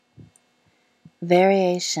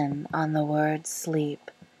Variation on the word sleep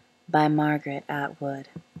by Margaret Atwood.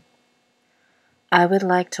 I would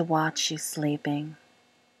like to watch you sleeping.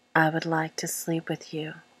 I would like to sleep with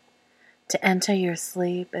you, to enter your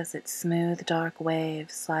sleep as its smooth dark wave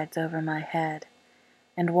slides over my head,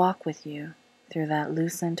 and walk with you through that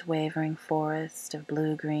lucent wavering forest of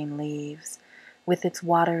blue-green leaves with its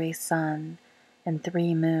watery sun and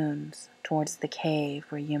 3 moons towards the cave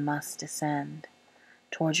where you must descend,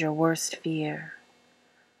 towards your worst fear.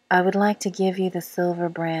 I would like to give you the silver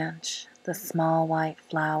branch, the small white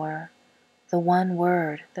flower, the one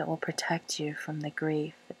word that will protect you from the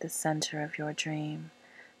grief at the center of your dream,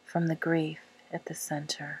 from the grief at the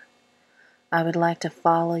center. I would like to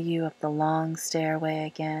follow you up the long stairway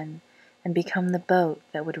again and become the boat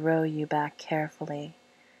that would row you back carefully,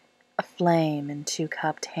 a flame in 2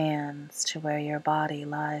 cupped hands to where your body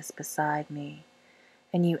lies beside me,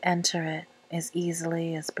 and you enter it as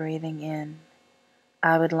easily as breathing in.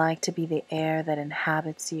 I would like to be the air that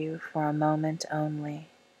inhabits you for a moment only.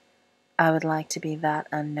 I would like to be that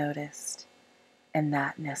unnoticed and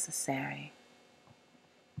that necessary.